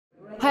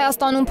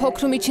Հայաստանում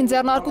փոքր ու միջին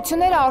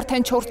ձեռնարկությունները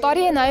արդեն 4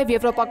 տարի է նաև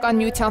Եվրոպական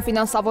միության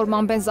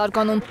ֆինասնավորմամբ են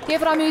զարգանում։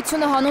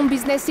 Եվրամիությունը հանում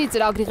բիզնեսի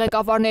ծրագրի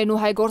ղեկավարներն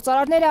ու հայ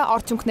գործարարները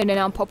արդյունքներն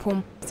են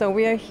ամփոփում։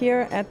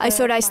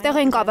 Այսօր այստեղ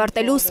ենք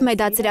ավարտելու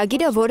ՍՄԵԴ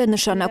ծրագիրը, որը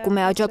նշանակում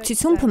է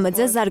աջակցություն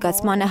ՓՄՁ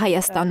զարգացմանը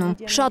Հայաստանում։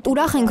 Շատ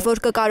ուրախ ենք,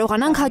 որ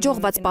կկարողանանք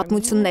հաջողված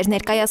պատմություններ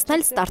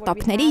ներկայացնել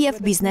ստարտափների եւ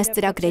բիզնես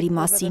ծրագրերի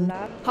մասին։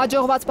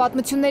 Հաջողված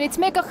պատմություններից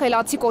մեկը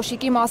խելացի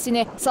կոշիկի մասին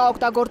է։ Սա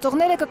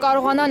օգտագործողները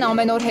կկարողանան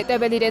ամեն օր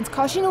հետևել իրենց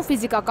քաշին ու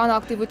ֆիզիկական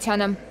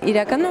ակտիվությանը։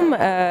 Իրականում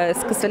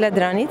սկսվել է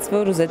դրանից,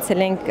 որ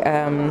ուզեցել ենք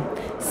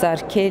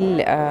սարքել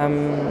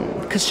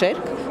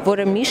քշերք,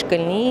 որը միշտ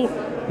կլինի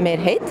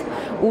մեր հետ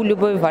ու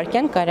լյուբոյ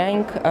վարքյան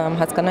կարանք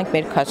հասկանանք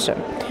մեր քաշը։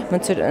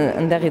 Ոնց որ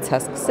ընդեղից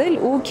հասկսել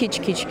ու քիչ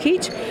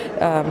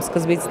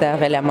սկզբից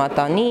դեղել է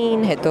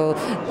մատանին, հետո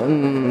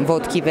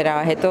ոտքի վրա,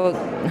 հետո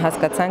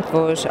հասկացանք,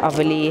 որ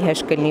ավելի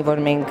հեշտ կլինի,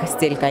 որ մենք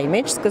ստելկայի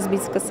մեջ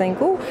սկզբից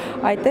սկսենք ու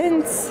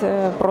այտենց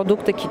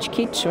պրոդուկտը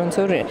քիչ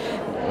ոնց որ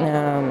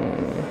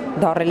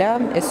դառել է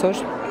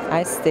այսօր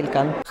այս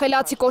ստելկան։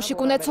 Խելացի կոշիկ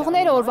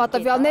ունեցողները օրվա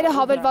տվյալները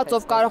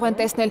հավելվածով կարող են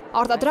տեսնել։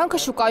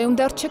 Արտադրանքը շուկայում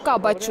դեռ չկա,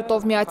 բայց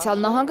շուտով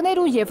Միացյալ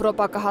Նահանգներ ու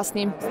Եվրոպա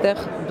կհասնի։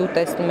 Այստեղ դու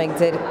տեսնում եք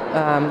ձեր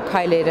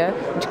քայլերը,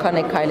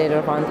 ինչքան եք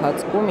քայլերով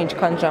ընթացքում,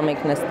 ինչքան ժամ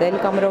եք նստել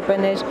կամ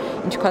րոպեներ,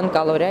 ինչքան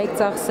կալորիա եք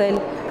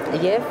ծախսել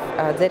եւ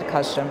ձեր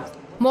քաշը։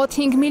 Մոտ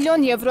 5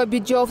 միլիոն եվրո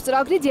բյուջեով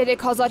ծրագրից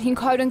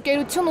 3500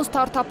 ընկերություն ու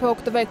ստարտափ է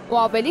օգտվել ու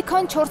ավելի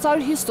քան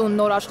 450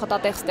 նոր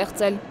աշխատատեղ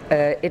ստեղծել։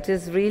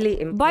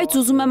 Բայց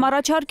ուզում եմ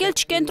առաջարկել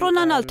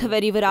չկենտրոնանալ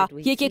թվերի վրա։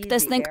 Եկեք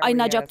տեսնենք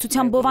այն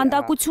աջակցության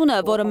բովանդակությունը,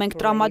 որը մենք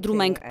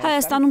տրամադրում ենք։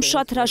 Հայաստանում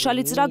շատ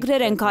հրաշալի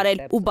ծրագրեր են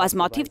արել ու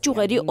բազմաթիվ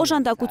ճյուղերի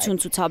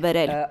օժանդակություն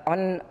ցուցաբերել։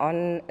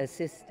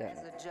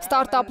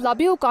 Ստարտափ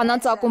լաբի ու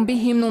կանանց ակումբի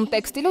հիմնում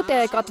տեքստիլու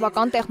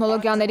տեղեկատվական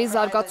տեխնոլոգիաների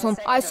զարգացում։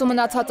 Այս ու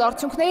մնացած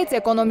արդյունքներից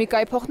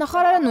էկոնոմիկայի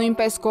փոխնախարարը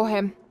նույնպես գոհ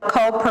է։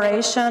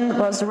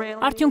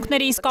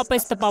 Արդյունքները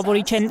իսկապես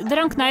տպավորիչ են,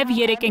 դրանք նաև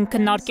երեք ենք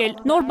քննարկել,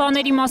 նոր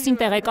բաների մասին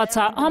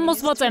տեղեկացա,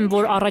 համոզված եմ,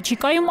 որ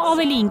առաջիկայում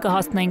ավելիին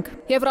կհասնենք։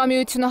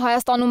 Եվրամիությունը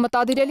Հայաստանում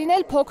մտադիր է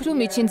լինել փոքր ու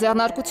միջին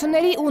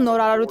ձեռնարկությունների ու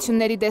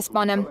նորարարությունների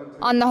դեսպանը։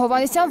 Աննա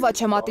Հովհաննիսյան,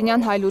 Վաչե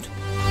Մատինյան,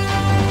 Հայլուր։